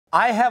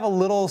I have a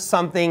little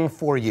something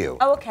for you.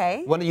 Oh,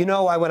 okay. Well, you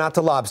know, I went out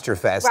to Lobster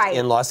Fest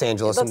in Los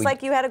Angeles. It looks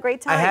like you had a great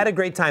time. I had a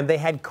great time. They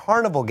had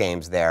carnival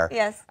games there.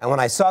 Yes. And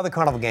when I saw the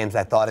carnival games,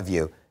 I thought of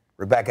you.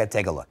 Rebecca,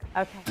 take a look.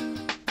 Okay.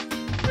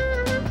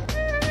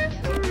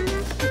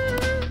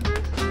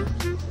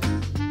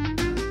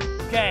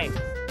 Okay,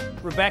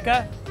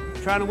 Rebecca,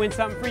 trying to win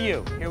something for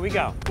you. Here we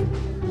go.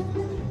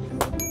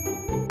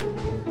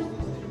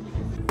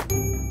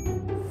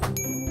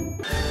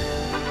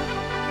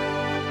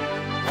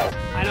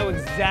 I know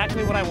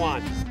exactly what I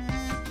want.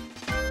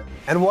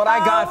 And what I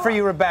got for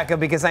you, Rebecca,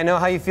 because I know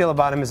how you feel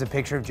about him, is a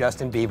picture of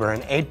Justin Bieber,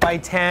 an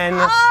 8x10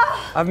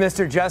 of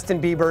Mr.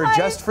 Justin Bieber,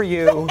 just for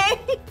you.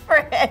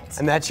 Favorite.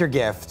 And that's your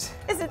gift.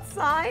 Is it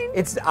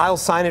signed? I'll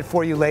sign it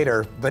for you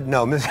later, but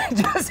no, Mr.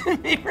 Justin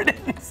Bieber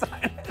didn't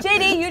sign it.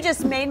 JD, you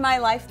just made my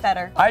life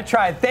better. I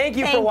tried. Thank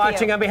you for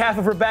watching. On behalf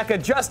of Rebecca,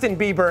 Justin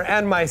Bieber,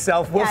 and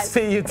myself, we'll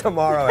see you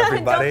tomorrow,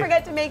 everybody. Don't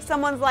forget to make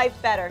someone's life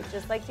better,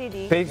 just like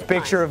JD. Big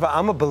picture of,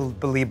 I'm a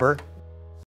belieber.